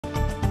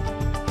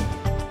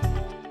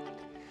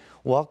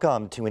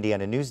Welcome to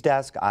Indiana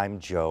Newsdesk. I'm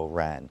Joe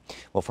Wren.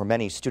 Well, for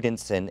many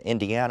students in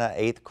Indiana,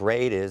 8th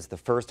grade is the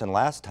first and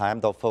last time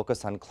they'll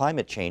focus on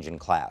climate change in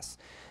class.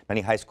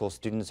 Many high school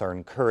students are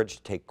encouraged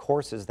to take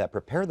courses that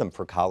prepare them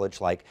for college,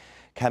 like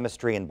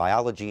chemistry and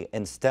biology,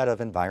 instead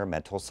of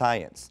environmental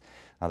science.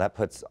 Now, that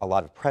puts a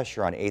lot of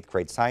pressure on 8th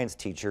grade science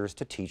teachers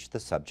to teach the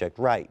subject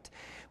right.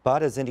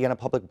 But as Indiana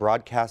Public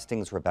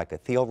Broadcasting's Rebecca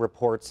Thiel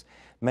reports,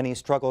 many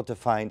struggle to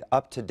find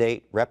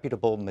up-to-date,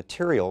 reputable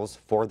materials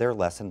for their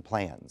lesson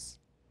plans.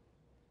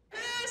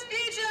 Whose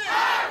future?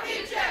 Our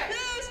future!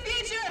 Whose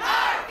future?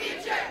 Our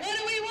future! What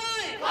do we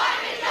want?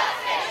 Climate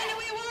justice! When do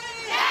we want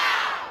it?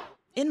 Now!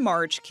 In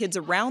March, kids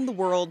around the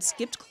world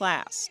skipped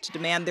class to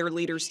demand their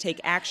leaders take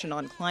action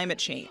on climate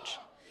change.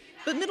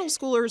 But middle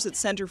schoolers at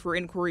Center for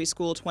Inquiry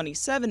School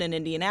 27 in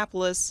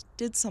Indianapolis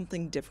did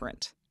something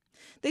different.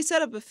 They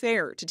set up a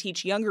fair to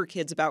teach younger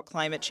kids about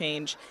climate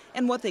change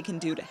and what they can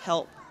do to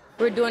help.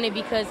 We're doing it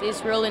because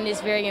it's real and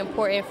it's very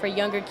important for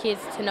younger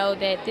kids to know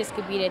that this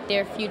could be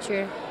their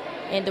future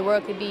and the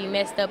world could be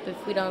messed up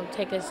if we don't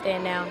take a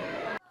stand now.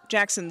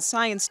 Jackson's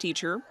science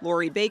teacher,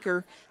 Lori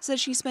Baker,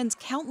 says she spends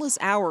countless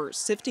hours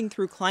sifting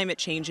through climate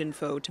change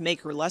info to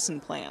make her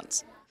lesson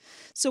plans.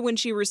 So when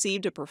she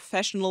received a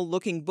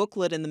professional-looking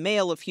booklet in the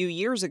mail a few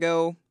years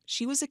ago,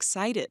 she was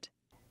excited.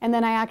 And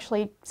then I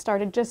actually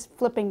started just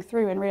flipping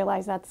through and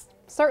realized that's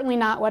certainly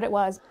not what it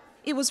was.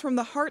 It was from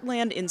the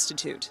Heartland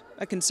Institute,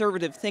 a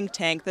conservative think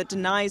tank that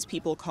denies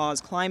people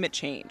cause climate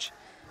change.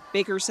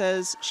 Baker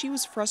says she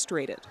was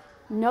frustrated.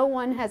 No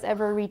one has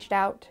ever reached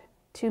out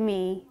to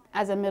me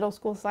as a middle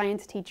school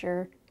science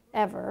teacher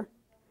ever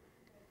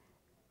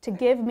to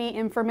give me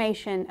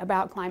information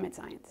about climate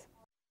science,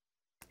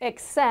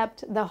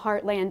 except the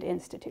Heartland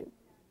Institute.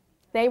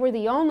 They were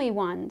the only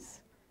ones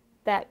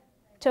that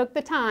took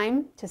the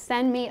time to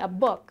send me a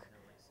book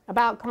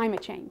about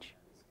climate change.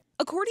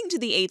 According to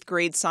the 8th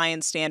grade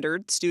science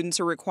standard, students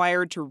are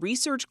required to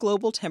research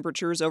global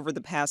temperatures over the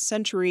past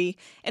century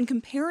and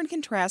compare and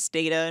contrast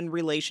data in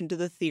relation to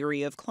the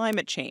theory of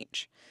climate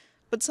change.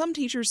 But some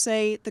teachers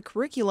say the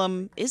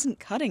curriculum isn't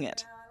cutting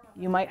it.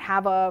 You might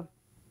have a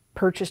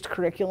purchased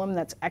curriculum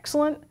that's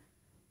excellent,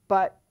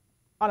 but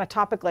on a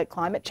topic like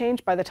climate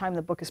change, by the time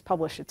the book is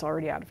published, it's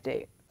already out of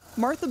date.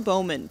 Martha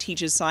Bowman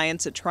teaches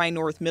science at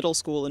Tri-North Middle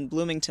School in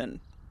Bloomington.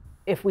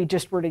 If we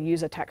just were to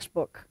use a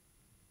textbook,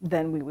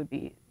 then we would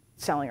be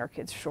selling our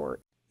kids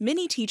short.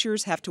 Many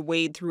teachers have to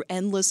wade through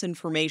endless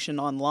information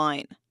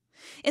online.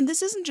 And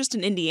this isn't just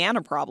an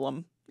Indiana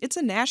problem, it's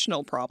a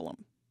national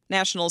problem.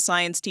 National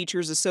Science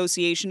Teachers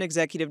Association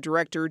Executive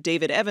Director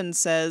David Evans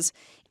says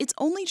it's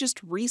only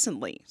just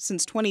recently,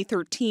 since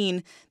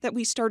 2013, that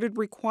we started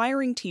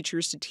requiring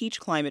teachers to teach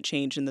climate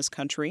change in this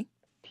country.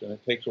 And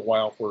it takes a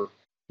while for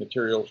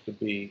materials to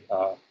be,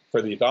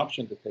 for the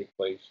adoption to take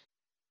place.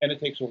 And it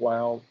takes a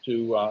while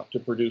to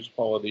produce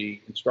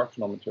quality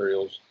instructional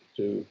materials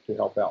to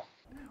help out.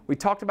 We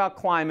talked about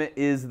climate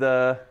is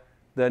the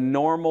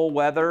normal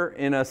weather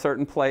in a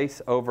certain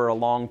place over a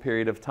long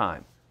period of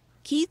time.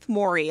 Keith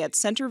Morey at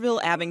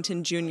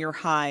Centerville-Abington Junior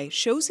High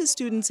shows his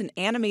students an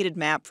animated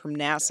map from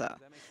NASA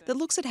that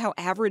looks at how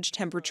average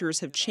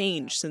temperatures have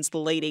changed since the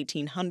late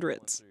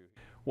 1800s.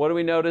 What do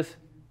we notice?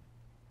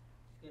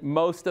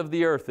 Most of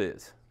the Earth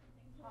is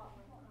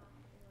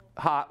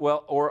hot,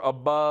 well, or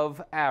above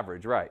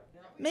average, right?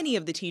 Many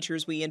of the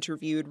teachers we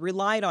interviewed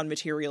relied on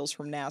materials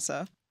from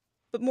NASA.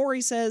 But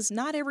Morey says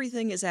not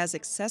everything is as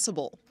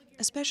accessible,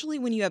 especially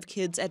when you have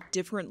kids at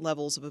different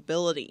levels of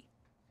ability.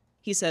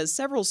 He says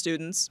several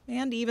students,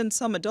 and even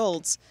some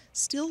adults,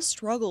 still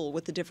struggle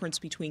with the difference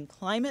between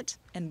climate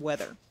and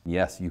weather.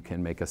 Yes, you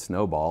can make a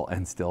snowball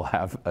and still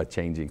have a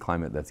changing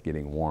climate that's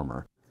getting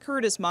warmer.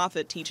 Curtis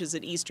Moffitt teaches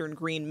at Eastern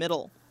Green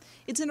Middle.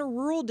 It's in a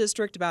rural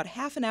district about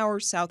half an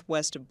hour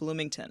southwest of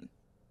Bloomington.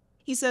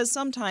 He says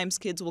sometimes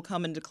kids will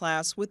come into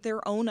class with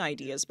their own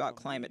ideas about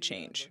climate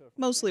change,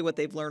 mostly what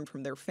they've learned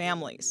from their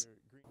families.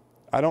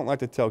 I don't like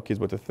to tell kids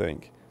what to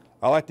think.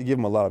 I like to give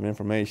them a lot of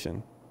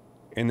information,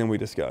 and then we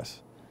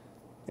discuss.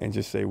 And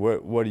just say,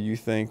 what do you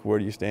think, where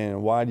do you stand,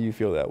 and why do you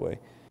feel that way?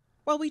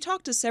 While we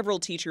talked to several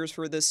teachers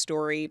for this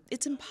story,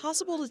 it's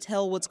impossible to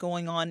tell what's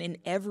going on in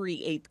every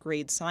 8th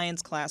grade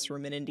science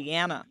classroom in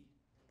Indiana.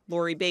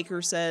 Lori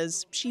Baker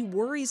says she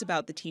worries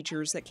about the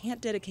teachers that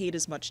can't dedicate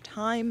as much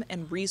time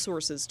and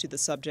resources to the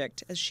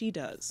subject as she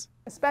does.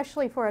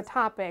 Especially for a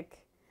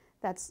topic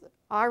that's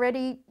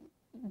already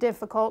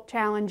difficult,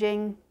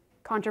 challenging,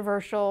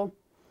 controversial,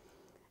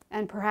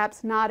 and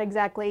perhaps not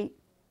exactly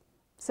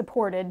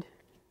supported,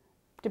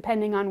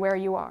 depending on where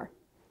you are.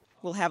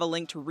 We'll have a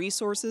link to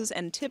resources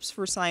and tips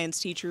for science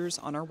teachers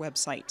on our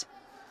website.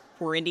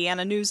 For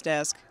Indiana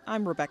Newsdesk,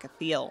 I'm Rebecca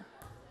Thiel.